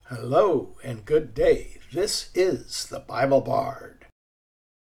Hello and good day. This is the Bible Bard.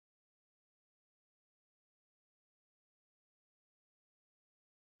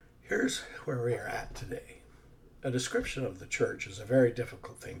 Here's where we are at today. A description of the church is a very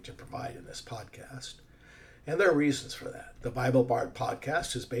difficult thing to provide in this podcast, and there are reasons for that. The Bible Bard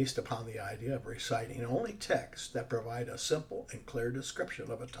podcast is based upon the idea of reciting only texts that provide a simple and clear description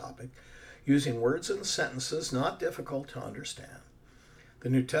of a topic using words and sentences not difficult to understand. The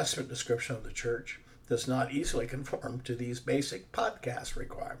New Testament description of the church does not easily conform to these basic podcast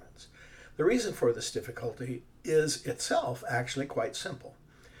requirements. The reason for this difficulty is itself actually quite simple.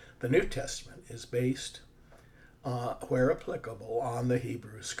 The New Testament is based, where applicable, on the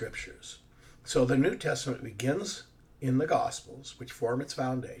Hebrew Scriptures. So the New Testament begins in the Gospels, which form its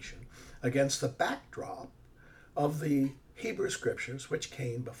foundation, against the backdrop of the Hebrew Scriptures which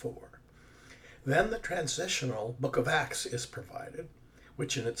came before. Then the transitional book of Acts is provided,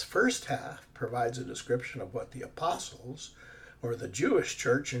 which in its first half provides a description of what the apostles, or the Jewish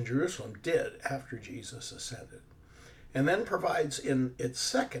church in Jerusalem, did after Jesus ascended, and then provides in its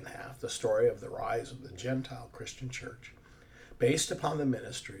second half the story of the rise of the Gentile Christian church, based upon the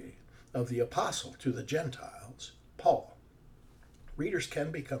ministry of the apostle to the Gentiles, Paul. Readers can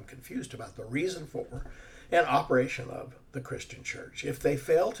become confused about the reason for and operation of the Christian church if they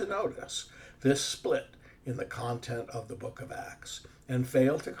fail to notice this split in the content of the book of Acts and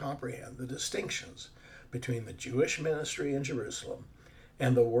fail to comprehend the distinctions between the Jewish ministry in Jerusalem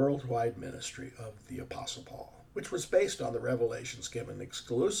and the worldwide ministry of the Apostle Paul, which was based on the revelations given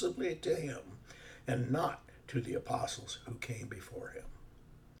exclusively to him and not to the apostles who came before him.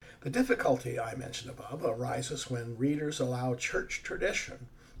 The difficulty I mentioned above arises when readers allow church tradition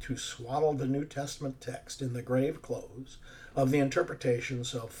to swaddle the New Testament text in the grave clothes of the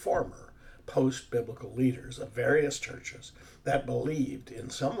interpretations of former post-biblical leaders of various churches that believed in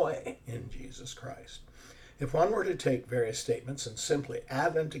some way in Jesus Christ. If one were to take various statements and simply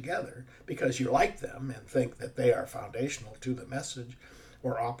add them together because you like them and think that they are foundational to the message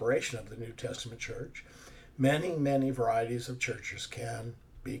or operation of the New Testament church, many varieties of churches can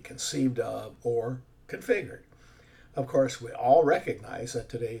be conceived of or configured. Of course, we all recognize that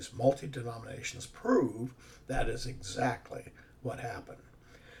today's multi-denominations prove that is exactly what happened.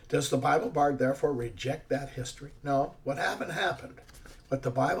 Does the Bible Bard therefore reject that history? No, what happened. What the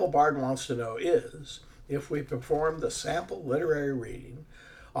Bible Bard wants to know is, if we perform the sample literary reading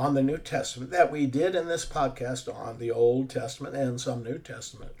on the New Testament that we did in this podcast on the Old Testament and some New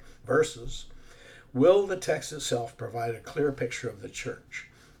Testament verses, will the text itself provide a clear picture of the church,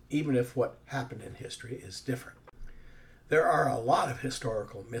 even if what happened in history is different? There are a lot of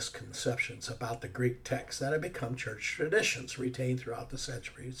historical misconceptions about the Greek text that have become church traditions retained throughout the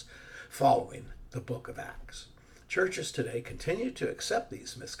centuries following the book of Acts. Churches today continue to accept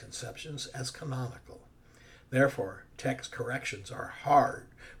these misconceptions as canonical. Therefore, text corrections are hard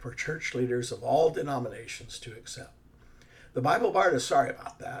for church leaders of all denominations to accept. The Bible Bard is sorry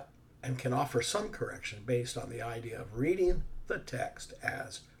about that and can offer some correction based on the idea of reading the text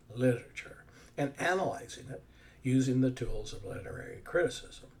as literature and analyzing it using the tools of literary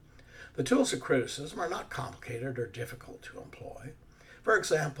criticism. The tools of criticism are not complicated or difficult to employ. For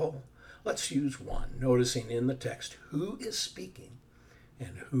example, let's use one, noticing in the text who is speaking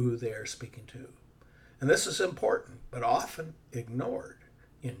and who they are speaking to. And this is important, but often ignored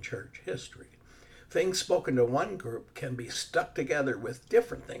in church history. Things spoken to one group can be stuck together with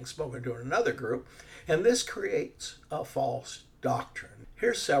different things spoken to another group, and this creates a false doctrine.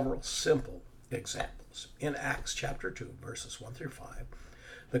 Here's several simple examples. In Acts chapter 2, verses 1 through 5,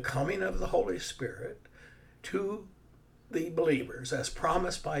 the coming of the Holy Spirit to the believers, as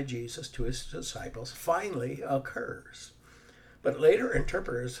promised by Jesus to his disciples, finally occurs. But later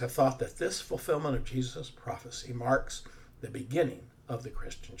interpreters have thought that this fulfillment of Jesus' prophecy marks the beginning of the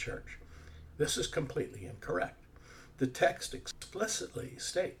Christian church. This is completely incorrect. The text explicitly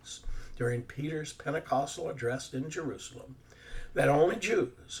states during Peter's Pentecostal address in Jerusalem that only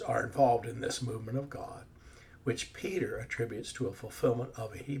Jews are involved in this movement of God, which Peter attributes to a fulfillment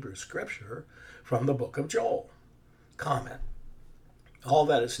of a Hebrew scripture from the book of Joel. Comment. All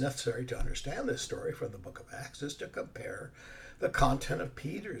that is necessary to understand this story from the book of Acts is to compare the content of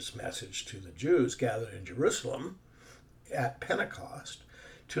Peter's message to the Jews gathered in Jerusalem at Pentecost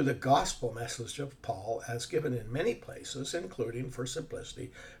to the gospel message of Paul as given in many places, including, for simplicity,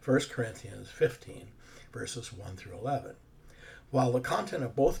 1 Corinthians 15, verses 1 through 11. While the content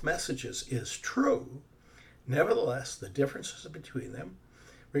of both messages is true, nevertheless, the differences between them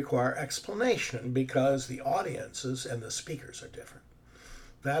require explanation because the audiences and the speakers are different.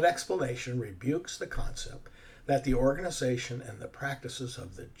 That explanation rebukes the concept that the organization and the practices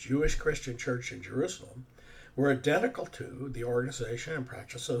of the Jewish Christian church in Jerusalem were identical to the organization and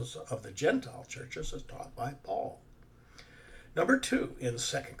practices of the Gentile churches as taught by Paul. Number 2, in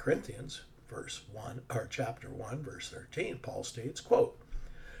 2 Corinthians chapter 1, verse 13, Paul states, quote,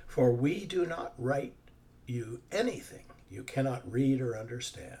 "For we do not write you anything you cannot read or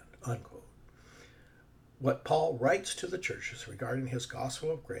understand," unquote. What Paul writes to the churches regarding his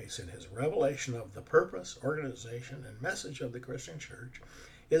gospel of grace and his revelation of the purpose, organization, and message of the Christian church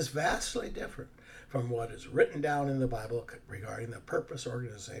is vastly different from what is written down in the Bible regarding the purpose,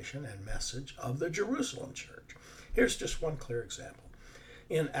 organization, and message of the Jerusalem church. Here's just one clear example.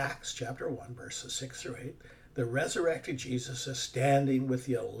 In Acts chapter 1, verses 6 through 8, the resurrected Jesus is standing with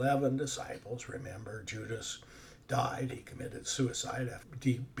the 11 disciples. Remember, Judas died. He committed suicide after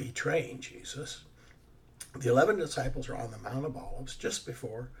betraying Jesus. The 11 disciples are on the Mount of Olives just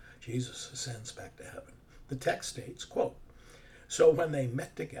before Jesus ascends back to heaven. The text states, quote, "So when they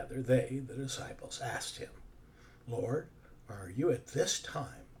met together, they, the disciples, asked him, 'Lord, are you at this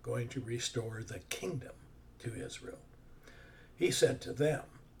time going to restore the kingdom to Israel?' He said to them,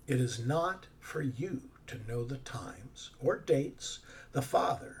 'It is not for you to know the times or dates the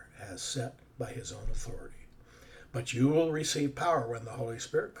Father has set by his own authority, but you will receive power when the Holy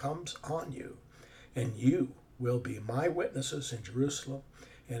Spirit comes on you, and you will be my witnesses in Jerusalem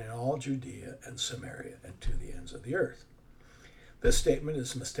and in all Judea and Samaria and to the ends of the earth.'" This statement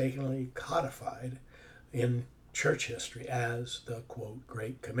is mistakenly codified in church history as the, quote,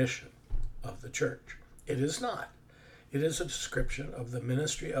 "Great Commission" of the church. It is not. It is a description of the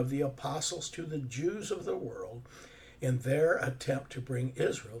ministry of the apostles to the Jews of the world in their attempt to bring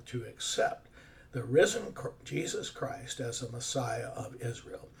Israel to accept the risen Jesus Christ as a Messiah of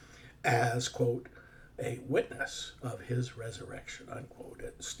Israel, as, quote, "a witness of his resurrection," unquote,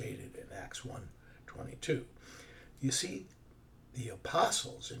 it's stated in Acts 1:22. You see, the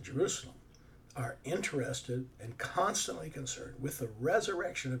apostles in Jerusalem are interested and constantly concerned with the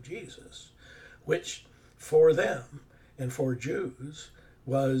resurrection of Jesus, which for them and for Jews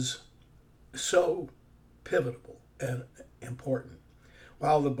was so pivotal and important.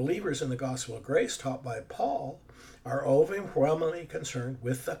 While the believers in the gospel of grace taught by Paul are overwhelmingly concerned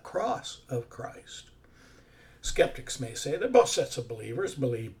with the cross of Christ. Skeptics may say that both sets of believers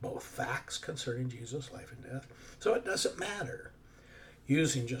believe both facts concerning Jesus' life and death, so it doesn't matter.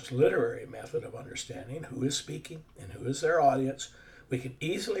 Using just literary method of understanding who is speaking and who is their audience, we can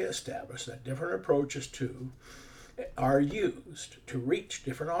easily establish that different approaches are used to reach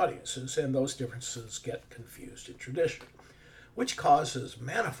different audiences, and those differences get confused in tradition, which causes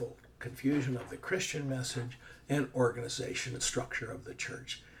manifold confusion of the Christian message and organization and structure of the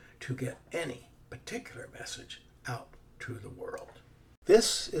church to get any particular message out to the world.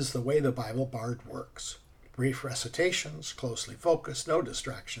 This is the way the Bible Bard works. Brief recitations, closely focused, no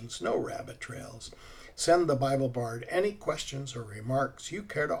distractions, no rabbit trails. Send the Bible Bard any questions or remarks you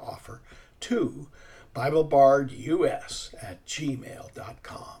care to offer to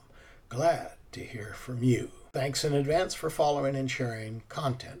BibleBardUS@gmail.com. Glad to hear from you. Thanks in advance for following and sharing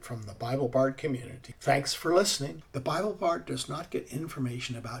content from the Bible Bard community. Thanks for listening. The Bible Bard does not get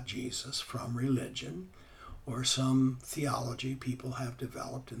information about Jesus from religion or some theology people have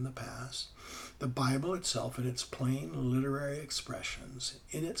developed in the past. The Bible itself, in its plain literary expressions,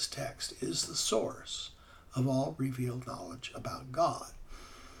 in its text, is the source of all revealed knowledge about God.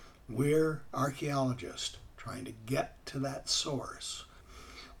 We're archaeologists trying to get to that source.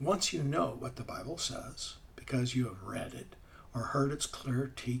 Once you know what the Bible says, because you have read it or heard its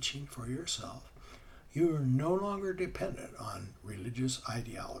clear teaching for yourself, you are no longer dependent on religious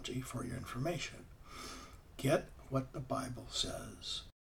ideology for your information. Get what the Bible says